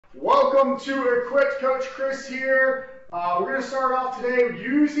Welcome to Equipped. Coach Chris here. We're going to start off today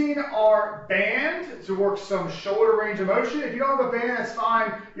using our band to work some shoulder range of motion. If you don't have a band, that's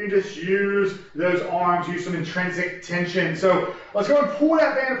fine. You can just use those arms, use some intrinsic tension. So let's go and pull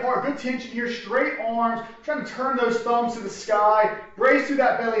that band apart. Good tension here, straight arms. Trying to turn those thumbs to the sky. Brace through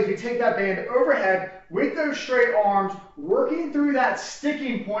that belly as we take that band overhead with those straight arms, working through that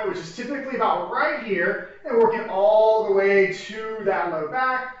sticking point, which is typically about right here, and working all the way to that low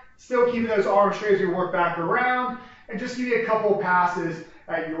back. Still keeping those arms straight as we work back around, and just give you a couple of passes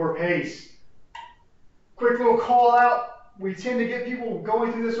at your pace. Quick little call out. We tend to get people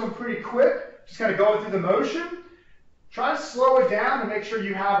going through this one pretty quick, just kind of going through the motion. Try to slow it down to make sure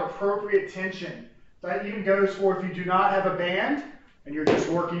you have appropriate tension. That even goes for if you do not have a band and you're just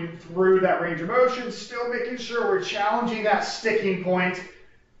working through that range of motion, still making sure we're challenging that sticking point.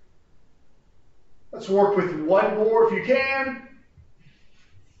 Let's work with one more if you can.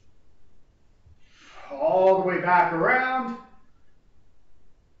 All the way back around.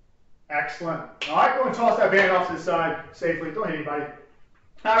 Excellent. All right, go and toss that band off to the side safely. Don't hit anybody.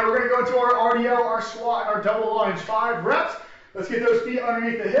 All right, we're going to go into our RDL, our squat, our double lunge. 5 reps. Let's get those feet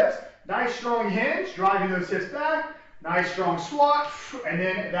underneath the hips. Nice strong hinge, driving those hips back. Nice strong squat. And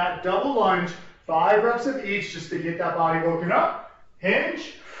then that double lunge. 5 reps of each just to get that body woken up.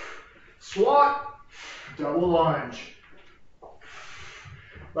 Hinge, squat, double lunge.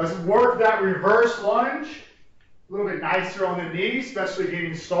 Let's work that reverse lunge. A little bit nicer on the knee, especially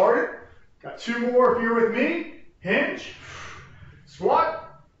getting started. Got 2 more if you're with me. Hinge,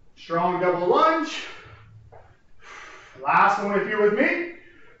 squat, strong double lunge. Last one if you're with me.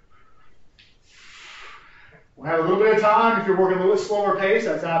 We'll have a little bit of time. If you're working a little slower pace,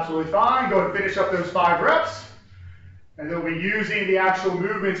 that's absolutely fine. Go and finish up those 5 reps. And then we'll be using the actual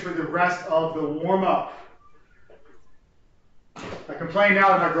movements for the rest of the warm-up. I complain now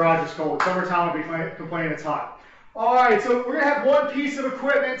that my garage is cold. Summertime, I'll be complaining it's hot. All right, so we're going to have one piece of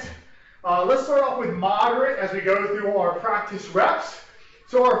equipment. Let's start off with moderate as we go through our practice reps.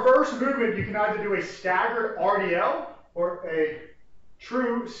 So our first movement, you can either do a staggered RDL or a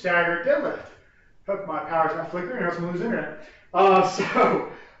true staggered deadlift. Hope my power's not flickering or else I'm going to lose internet. So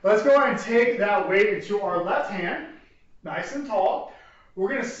let's go ahead and take that weight into our left hand, nice and tall. We're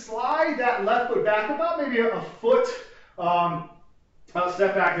going to slide that left foot back about maybe a foot. I'll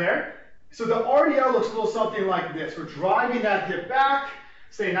step back there. So the RDL looks a little something like this. We're driving that hip back,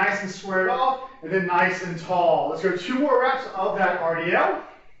 stay nice and squared off, and then nice and tall. Let's go 2 more reps of that RDL.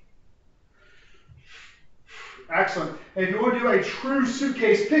 Excellent. And if you want to do a true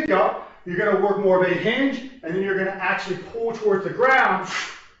suitcase pickup, you're going to work more of a hinge, and then you're going to actually pull towards the ground,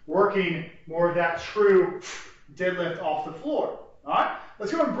 working more of that true deadlift off the floor. All right?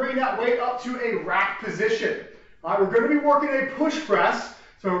 Let's go and bring that weight up to a rack position. All right, we're going to be working a push press.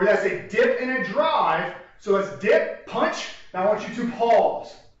 So that's a dip and a drive. So let's dip, punch. Now I want you to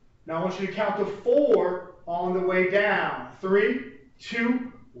pause. Now I want you to count to 4 on the way down. 3,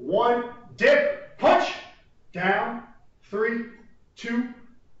 2, 1, dip, punch, down. 3, 2,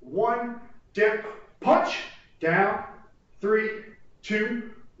 1, dip, punch, down. 3, 2,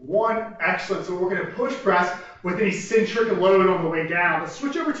 1. Excellent. So we're going to push press with an eccentric load on the way down. Let's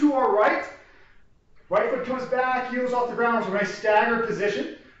switch over to our right. Right foot comes back, heels off the ground. So a nice staggered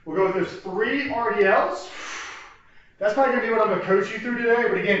position. We'll go with those 3 RDLs. That's probably going to be what I'm going to coach you through today.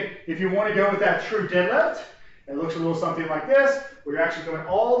 But again, if you want to go with that true deadlift, it looks a little something like this, where you're actually going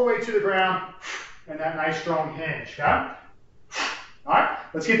all the way to the ground and that nice strong hinge. Okay? All right,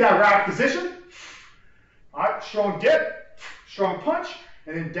 let's get that rack position. All right, strong dip, strong punch,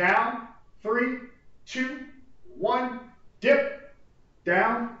 and then down. 3, 2, 1, dip,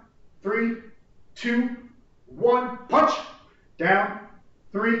 down. 3, 2, 1, punch, down.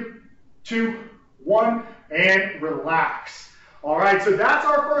 3, 2, 1, and relax. All right, so that's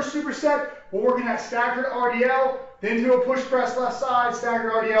our first superset. We're working that staggered RDL, then do a push press left side,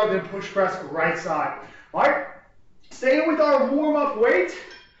 staggered RDL, then push press right side. All right, staying with our warm-up weight,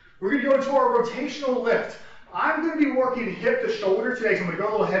 we're going to go into our rotational lift. I'm going to be working hip to shoulder today, so I'm going to go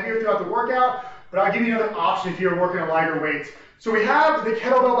a little heavier throughout the workout, but I'll give you another option if you're working a lighter weight. So we have the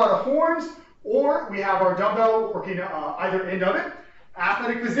kettlebell by the horns, or we have our dumbbell working either end of it.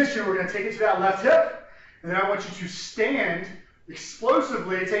 Athletic position, we're going to take it to that left hip, and then I want you to stand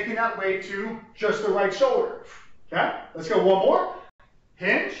explosively, taking that weight to just the right shoulder. Okay, let's go one more.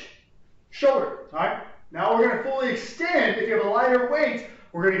 Hinge, shoulder. All right, now we're going to fully extend. If you have a lighter weight,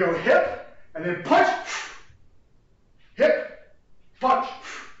 we're going to go hip, and then punch, hip, punch.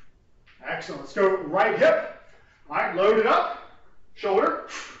 Excellent. Let's go right hip. All right, load it up. Shoulder,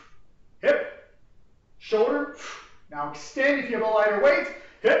 hip, shoulder. Now extend if you have a lighter weight.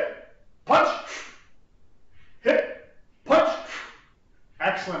 Hip,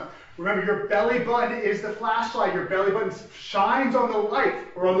 Remember, your belly button is the flashlight. Your belly button shines on the light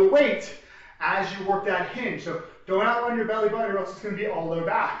or on the weight as you work that hinge. So don't outrun your belly button or else it's going to be all low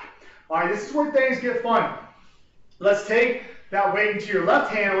back. All right, this is where things get fun. Let's take that weight into your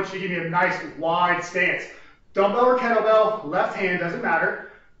left hand. I want you to give me a nice wide stance. Dumbbell or kettlebell, left hand, doesn't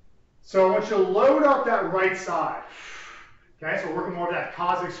matter. So I want you to load up that right side. Okay, so we're working more of that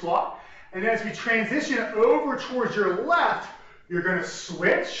Cossack squat. And then as we transition over towards your left, you're going to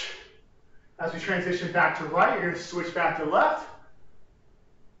switch. As we transition back to right, you're going to switch back to left.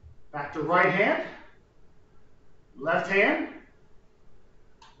 Back to right hand. Left hand.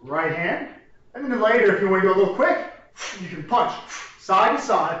 Right hand. And then later, if you want to go a little quick, you can punch side to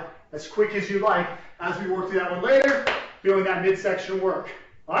side as quick as you like as we work through that one later, feeling that midsection work.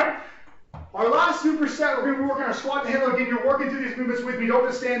 All right? Our last superset, we're going to be working our squat to handle. Again, you're working through these movements with me. Don't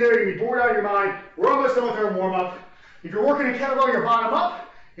just stand there. You're going to be bored out of your mind. We're almost done with our warm-up. If you're working a kettlebell, you're bottom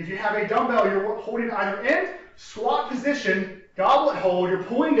up. If you have a dumbbell, you're holding either end. Squat position, goblet hold. You're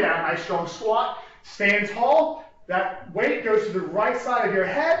pulling down. Nice strong squat. Stand tall. That weight goes to the right side of your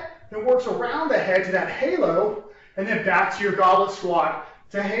head, then works around the head to that halo, and then back to your goblet squat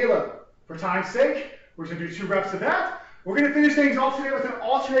to halo. For time's sake, we're going to do 2 reps of that. We're going to finish things off today with an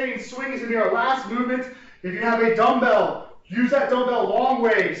alternating swing. It's going to be our last movement. If you have a dumbbell, use that dumbbell long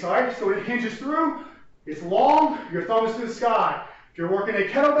ways, all right? So it hinges through, it's long, your thumb is to the sky. If you're working a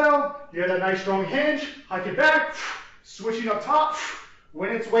kettlebell, you have that nice strong hinge, hike it back, switching up top when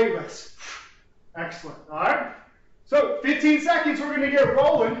it's weightless. Excellent, all right? So 15 seconds, we're going to get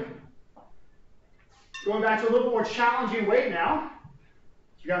rolling. Going back to a little bit more challenging weight now.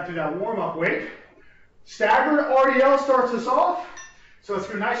 You got through that warm-up weight. Staggered RDL starts us off. So let's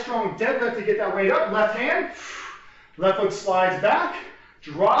do a nice strong deadlift to get that weight up. Left hand, left foot slides back.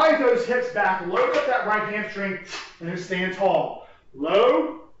 Drive those hips back. Load up that right hamstring and then stand tall.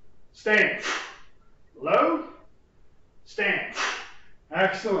 Low, stand. Low, stand.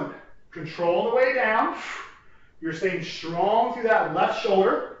 Excellent. Control the way down. You're staying strong through that left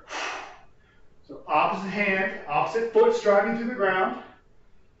shoulder. So opposite hand, opposite foot striving through the ground.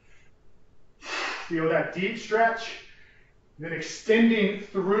 Feel that deep stretch, then extending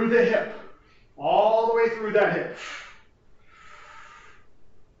through the hip, all the way through that hip.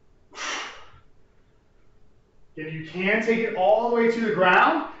 And you can take it all the way to the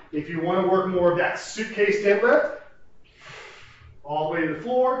ground if you want to work more of that suitcase deadlift. All the way to the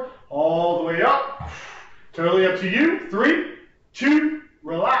floor, all the way up. Totally up to you. 3, 2,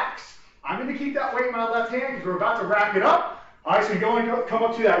 relax. I'm going to keep that weight in my left hand because we're about to rack it up. All right, so you're going to come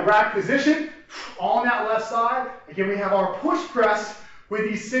up to that rack position on that left side. Again, we have our push press with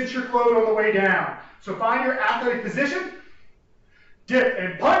the eccentric load on the way down. So find your athletic position. Dip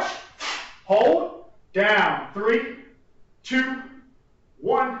and punch. Hold. Down. 3, 2,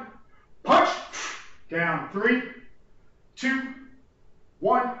 1. Punch. Down. 3, 2,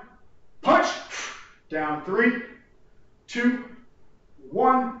 1. Punch. Down. 3, 2,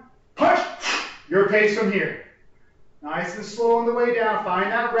 1. Punch. Your pace from here. Nice and slow on the way down.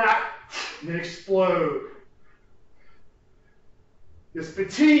 Find that rack and then explode. This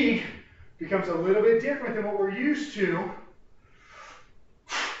fatigue becomes a little bit different than what we're used to.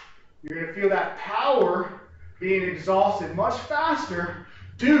 You're going to feel that power being exhausted much faster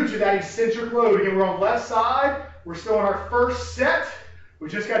due to that eccentric load. Again, we're on the left side. We're still in our first set. We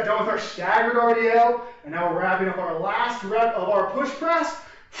just got done with our staggered RDL, and now we're wrapping up our last rep of our push press.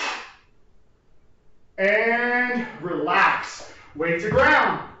 And relax. Weight to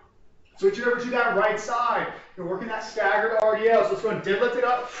ground. Switch it over to that right side. You're working that staggered RDL. So let's go and deadlift it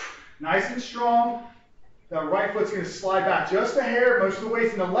up. Nice and strong. That right foot's going to slide back just a hair. Most of the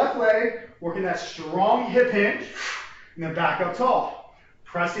weight's in the left leg. Working that strong hip hinge. And then back up tall.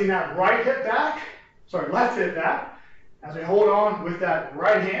 Pressing that right hip back. Sorry, left hip back. As we hold on with that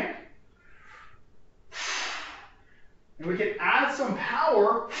right hand. And we can add some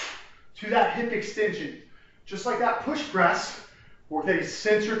power to that hip extension. Just like that push press, work that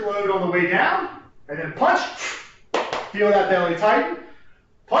eccentric load on the way down, and then punch. Feel that belly tighten.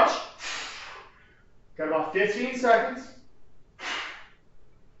 Punch. Got about 15 seconds.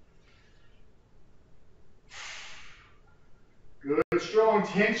 Good, strong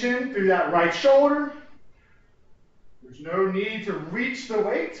tension through that right shoulder. There's no need to reach the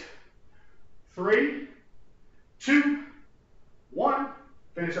weight. 3, 2, 1.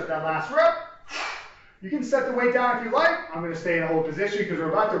 Finish up that last rep. You can set the weight down if you like. I'm going to stay in a hold position because we're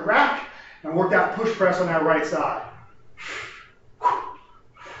about to rack and work that push press on that right side.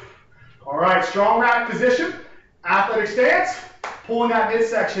 All right, strong rack position. Athletic stance. Pulling that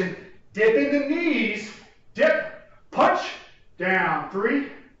midsection. Dipping the knees. Dip. Punch. Down. 3,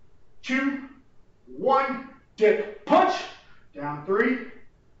 2, 1, dip, punch. Down 3,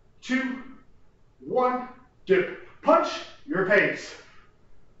 2, 1, dip, punch. Your pace.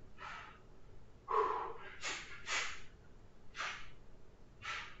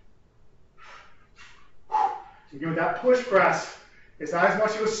 So again, with that push press, it's not as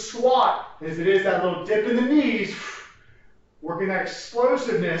much of a squat as it is that little dip in the knees, working that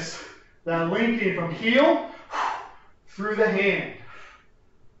explosiveness, that linking from heel through the hand.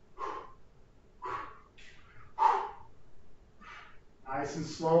 Nice and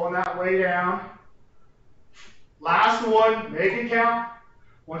slow on that way down. Last one, make it count.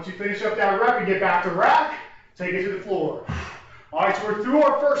 Once you finish up that rep, you get back to rack, take it to the floor. All right, so we're through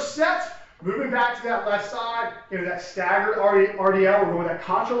our first set. Moving back to that left side, that staggered RDL, we're going with that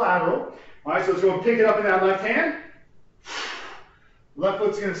contralateral. All right, so let's go and pick it up in that left hand. Left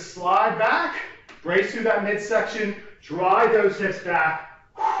foot's going to slide back, brace through that midsection, drive those hips back.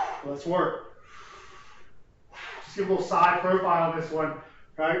 Let's work. Just give a little side profile on this one.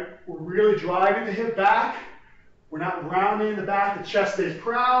 Right? We're really driving the hip back. We're not rounding in the back. The chest stays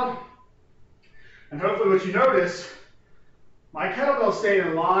proud. And hopefully what you notice, my kettlebell stayed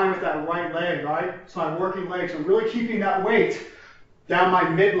in line with that right leg, right? So I'm working legs. I'm really keeping that weight down my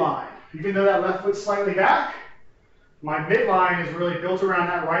midline. Even though that left foot's slightly back, my midline is really built around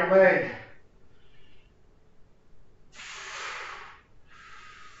that right leg.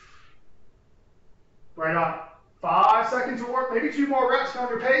 Right on. 5 seconds of work, maybe 2 more reps on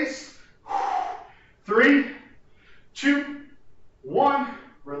your pace. 3, 2, 1,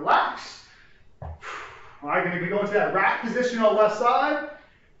 relax. All right, going to be going to that rack position on the left side.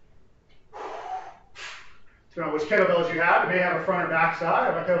 Depending on which kettlebells you have, you may have a front or back side. I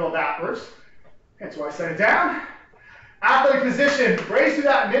have my kettlebell backwards. That's why I set it down. Athletic position, brace through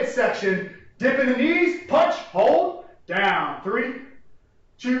that midsection, dip in the knees, punch, hold, down. 3,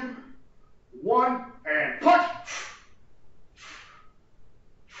 2, 1, and punch.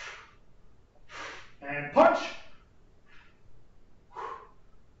 And punch.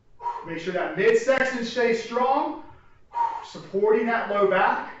 Make sure that midsection stays strong, supporting that low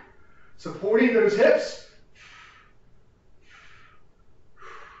back, supporting those hips.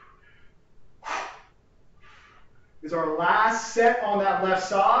 This is our last set on that left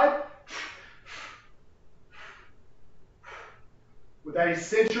side. With that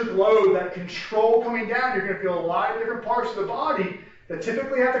eccentric load, that control coming down, you're going to feel a lot of different parts of the body that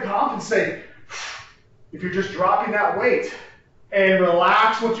typically have to compensate if you're just dropping that weight. And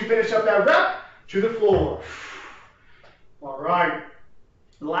relax once you finish up that rep to the floor. All right.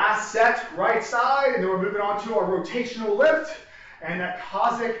 Last set, right side, and then we're moving on to our rotational lift and that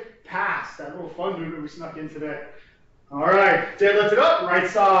Cossack pass, that little fun movement we snuck in today. All right, deadlift it up, right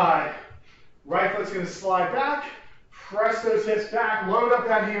side. Right foot's going to slide back, press those hips back, load up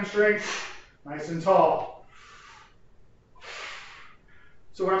that hamstring, nice and tall.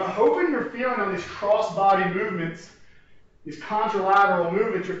 So what I'm hoping you're feeling on these cross-body movements, these contralateral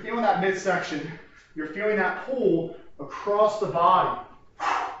movements, you're feeling that midsection, you're feeling that pull across the body.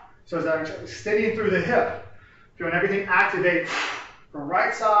 So as I'm extending through the hip, feeling everything activate from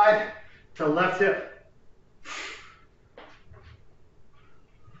right side to left hip.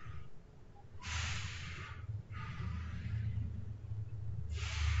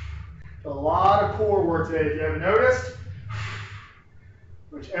 A lot of core work today, if you haven't noticed.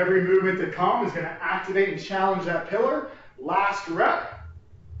 Which every movement that comes is going to activate and challenge that pillar. Last rep.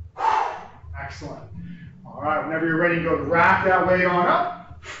 Excellent. All right, whenever you're ready, go rack that weight on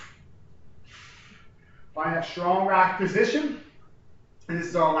up. Find that strong rack position. And this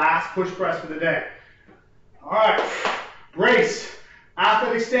is our last push press for the day. All right, brace,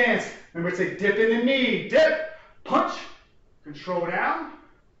 athletic stance. Remember, it's a dip in the knee, dip, punch, control down,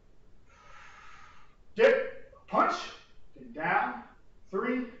 dip, punch, and down.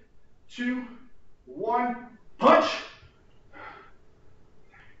 3, 2, 1, punch.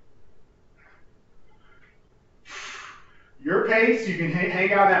 Your pace, you can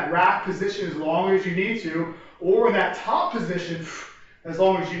hang out in that rack position as long as you need to, or in that top position as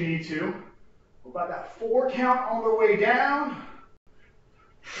long as you need to. About that 4 count on the way down.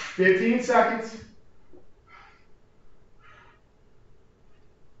 15 seconds.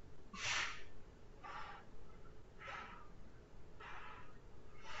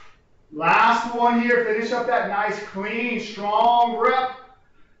 Last one here, finish up that nice, clean, strong rep,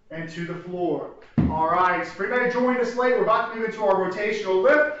 and to the floor. All right, so for anybody joining us late, we're about to move into our rotational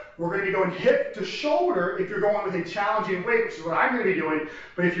lift. We're going to be going hip to shoulder if you're going with a challenging weight, which is what I'm going to be doing.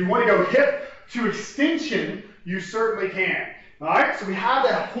 But if you want to go hip to extension, you certainly can. All right, so we have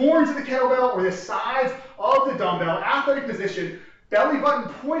the horns of the kettlebell or the sides of the dumbbell, athletic position, belly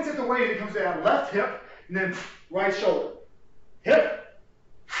button points at the weight, and it comes to that left hip, and then right shoulder. Hip,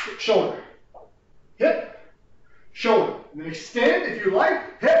 shoulder. Hip, shoulder. And then extend if you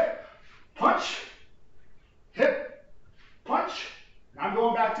like. Hip, punch, hip, punch. And I'm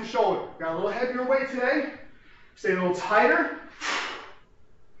going back to shoulder. Got a little heavier weight today. Stay a little tighter.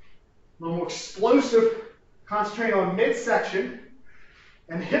 A little more explosive. Concentrating on midsection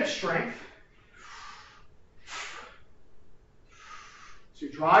and hip strength. So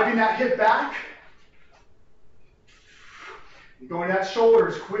you're driving that hip back. You're going to that shoulder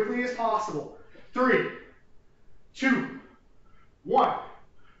as quickly as possible. 3, 2, 1.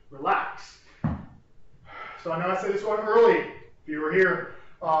 Relax. So I know I said this one early. If you were here,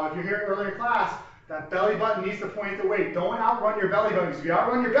 if you're here early in class, that belly button needs to point at the weight. Don't outrun your belly button, because if you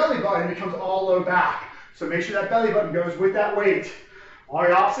outrun your belly button, it becomes all low back. So make sure that belly button goes with that weight. On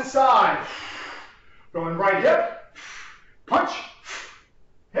the opposite side. Going right hip, punch,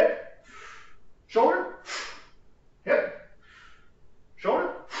 hip, shoulder, hip,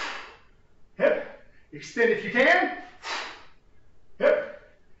 shoulder, hip. Extend if you can. Hip,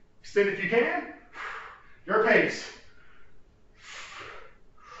 extend if you can. Your pace.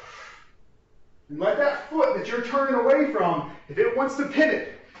 And let that foot that you're turning away from, if it wants to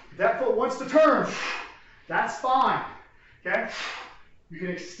pivot, if that foot wants to turn, that's fine. Okay? You can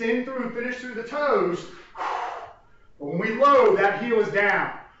extend through and finish through the toes. But when we load, that heel is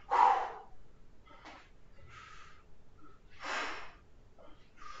down.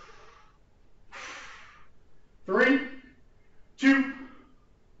 3, 2,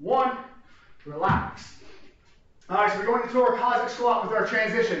 1. Relax. All right, so we're going into our Cossack squat with our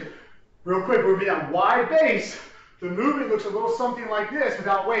transition. Real quick, we're going to be that wide base. The movement looks a little something like this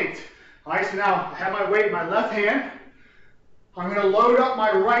without weight. All right, so now I have my weight in my left hand. I'm going to load up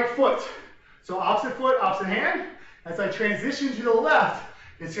my right foot. So opposite foot, opposite hand. As I transition to the left,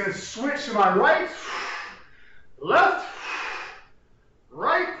 it's going to switch to my right, left,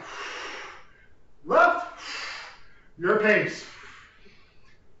 right, left. Your pace.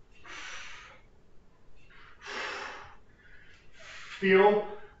 Feel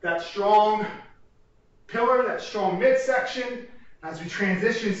that strong pillar, that strong midsection as we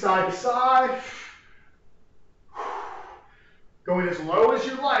transition side to side. Going as low as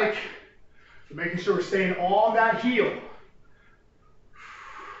you like, so making sure we're staying on that heel.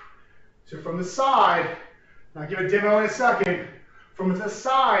 So from the side, and I'll give a demo in a second, from the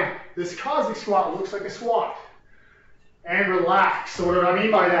side, this Cossack squat looks like a squat. And relax. So what do I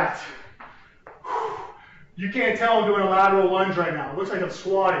mean by that? You can't tell I'm doing a lateral lunge right now. It looks like I'm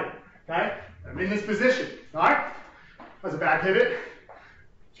squatting. Okay? I'm in this position. Alright? That's a bad pivot.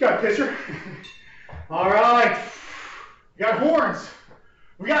 You got a picture? Alright. We got horns.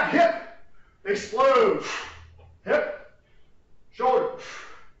 We got hip. Explode. Hip. Shoulder.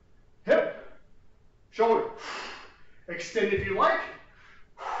 Hip. Shoulder. Extend if you like.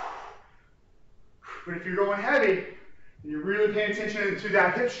 But if you're going heavy, and you're really paying attention to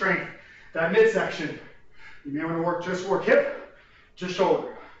that hip strength, that midsection, you may want to just work hip, just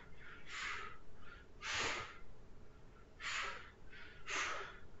shoulder.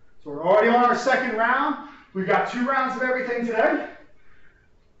 So we're already on our second round. We've got 2 rounds of everything today.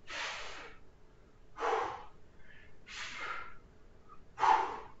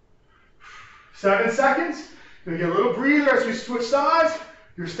 Seven seconds. You're going to get a little breather as we switch sides.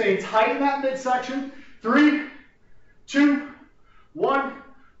 You're staying tight in that midsection. 3, 2, 1,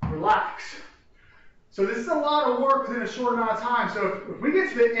 relax. So this is a lot of work within a short amount of time. So if we get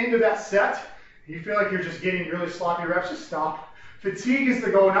to the end of that set, and you feel like you're just getting really sloppy reps, just stop. Fatigue is the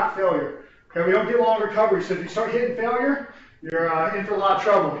goal, not failure. Okay, we don't get long recovery. So if you start hitting failure, you're in for a lot of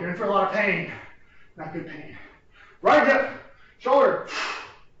trouble. You're in for a lot of pain. Not good pain. Right hip, shoulder,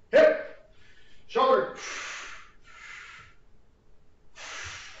 hip, shoulder.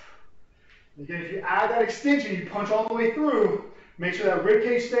 Again, if you add that extension, you punch all the way through. Make sure that rib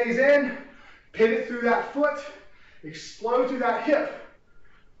cage stays in. Pivot through that foot. Explode through that hip.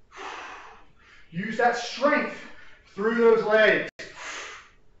 Use that strength through those legs.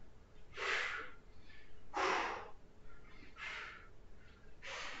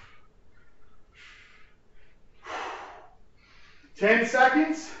 Ten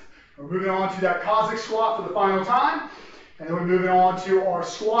seconds. We're moving on to that Cossack squat for the final time. And then we're moving on to our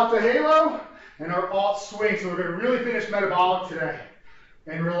squat to halo and our alt swing. So we're going to really finish metabolic today.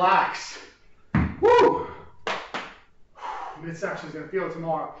 And relax. Woo! Midsection is going to feel it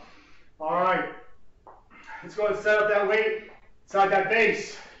tomorrow. All right. Let's go ahead and set up that weight inside that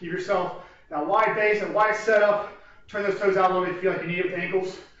base. Give yourself that wide base, that wide setup. Turn those toes out a little bit if you feel like you need it with the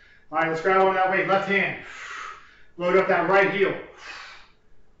ankles. All right, let's grab on that weight. Left hand. Load up that right heel.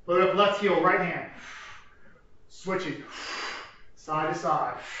 Load up left heel, right hand. Switching side to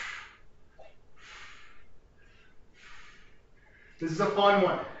side. This is a fun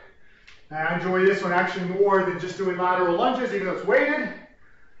one. I enjoy this one actually more than just doing lateral lunges, even though it's weighted.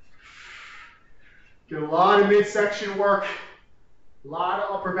 Get a lot of midsection work, a lot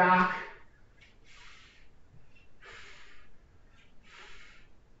of upper back.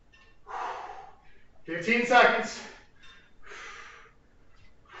 "15 seconds.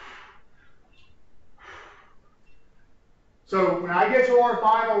 So when I get to our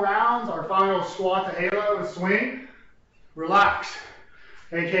final rounds, our final squat to halo and swing, relax.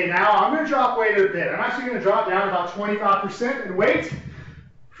 Okay, now I'm going to drop weight a bit. I'm actually going to drop down about 25% in weight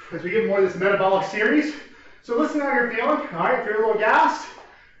as we get more of this metabolic series. So listen to how you're feeling. All right, if you're a little gassed,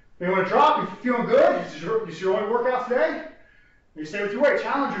 you want to drop, if you're feeling good, it's your only workout today, you stay with your weight,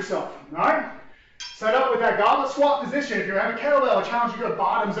 challenge yourself. All right? Set up with that goblet squat position. If you're having kettlebell, I challenge you to go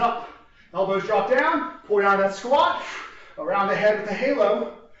bottoms up. Elbows drop down, pull down that squat, around the head with the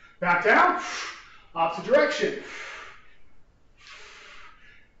halo, back down, opposite direction.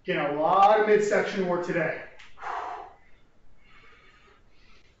 Getting a lot of midsection work today.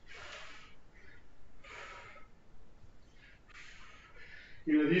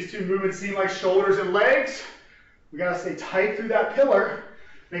 You know, these two movements seem like shoulders and legs. We gotta stay tight through that pillar,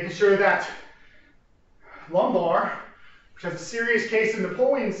 making sure that lumbar, which has a serious case of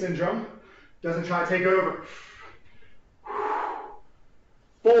Napoleon syndrome, doesn't try to take over.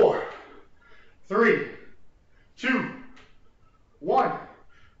 4, 3, 2, 1.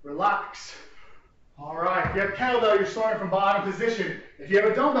 Relax. All right, if you have a kettlebell, you're starting from bottom position. If you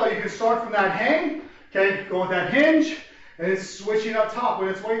have a dumbbell, you can start from that hang, okay, go with that hinge, and then switching up top when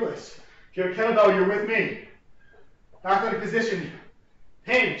it's weightless. If you have a kettlebell, you're with me. Athletic position,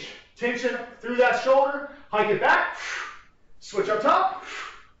 hinge, tension through that shoulder, hike it back, switch up top.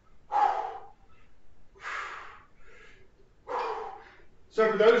 So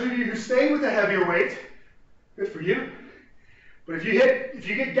for those of you who stay with a heavier weight, good for you. But if you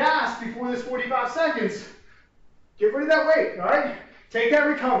get gassed before this 45 seconds, get rid of that weight, all right? Take that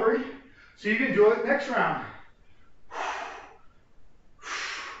recovery so you can do it next round.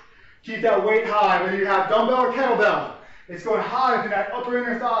 Keep that weight high, whether you have dumbbell or kettlebell. It's going high into that upper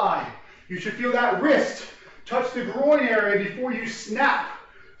inner thigh. You should feel that wrist touch the groin area before you snap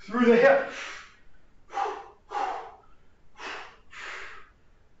through the hip.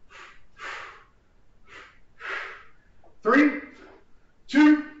 3,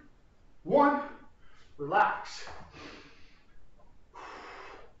 2, 1, relax.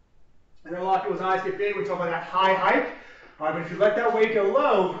 And then a lot of people's eyes get big when we talk about that high hike. But if you let that weight go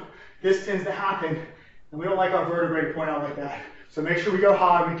low, this tends to happen. And we don't like our vertebrae to point out like that. So make sure we go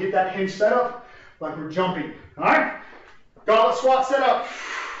high. We get that hinge set up like we're jumping. All right? Goblet squat set up.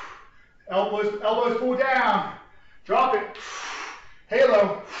 Elbows pull down. Drop it.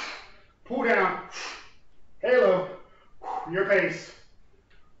 Halo. Pull down. Halo. Your pace.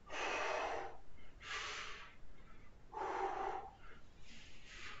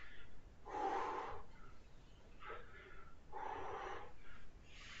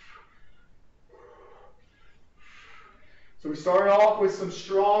 So we started off with some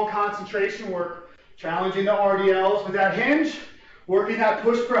strong concentration work, challenging the RDLs with that hinge, working that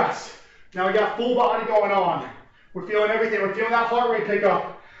push press. Now we got full body going on. We're feeling everything. We're feeling that heart rate pick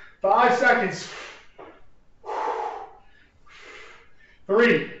up. 5 seconds.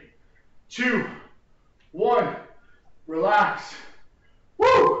 3, 2, 1. Relax.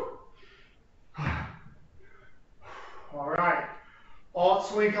 Woo! All right. Alt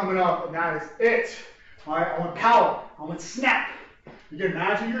swing coming up, and that is it. All right, I want power. I want snap. You can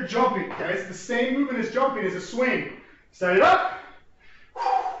imagine you're jumping. Okay? It's the same movement as jumping as a swing. Set it up.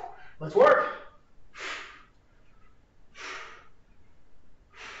 Let's work.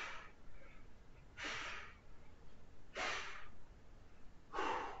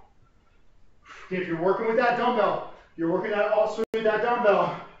 Okay, if you're working with that dumbbell, you're working that alt swing with that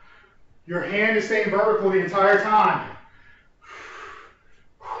dumbbell, your hand is staying vertical the entire time.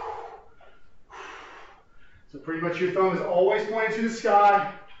 So pretty much your thumb is always pointing to the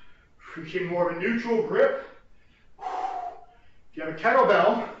sky. You keep more of a neutral grip. If you have a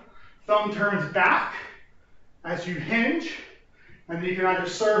kettlebell, thumb turns back as you hinge, and then you can either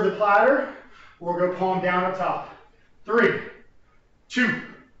serve the platter or go palm down up top. 3, 2,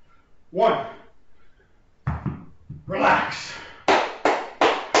 1. Relax.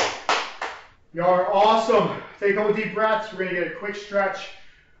 You are awesome. Take a couple deep breaths. We're going to get a quick stretch,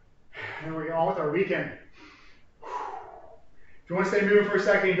 and we're on with our weekend. If you want to stay moving for a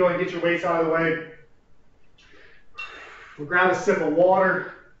second, go and get your weights out of the way. We'll grab a sip of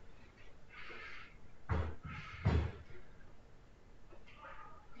water.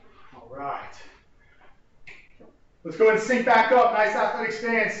 All right. Let's go ahead and sink back up. Nice athletic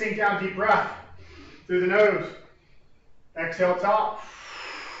stance. Sink down, deep breath through the nose. Exhale, top.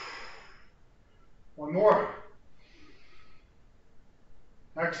 One more.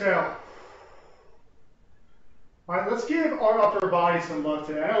 Exhale. All right, let's give our upper body some love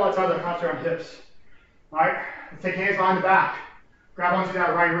today. I know a lot of times they're concentrated on hips. All right, let's take hands behind the back. Grab onto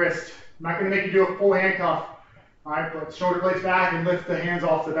that right wrist. I'm not going to make you do a full handcuff. All right, but shoulder blades back and lift the hands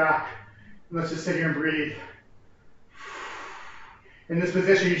off the back. And let's just sit here and breathe. In this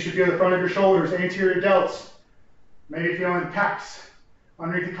position, you should feel the front of your shoulders, anterior delts. Maybe feeling pecs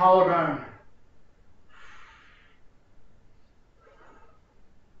underneath the collarbone.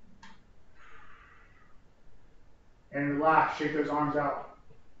 And relax, shake those arms out.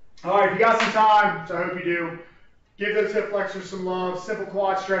 All right, if you got some time, so I hope you do, give those hip flexors some love. Simple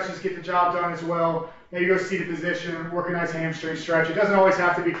quad stretches get the job done as well. Maybe go seated position, work a nice hamstring stretch. It doesn't always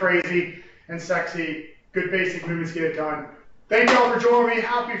have to be crazy and sexy. Good basic movements get it done. Thank you all for joining me.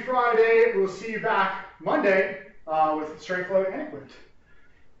 Happy Friday. We'll see you back Monday with strength, flow, and equipment.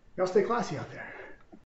 Y'all stay classy out there.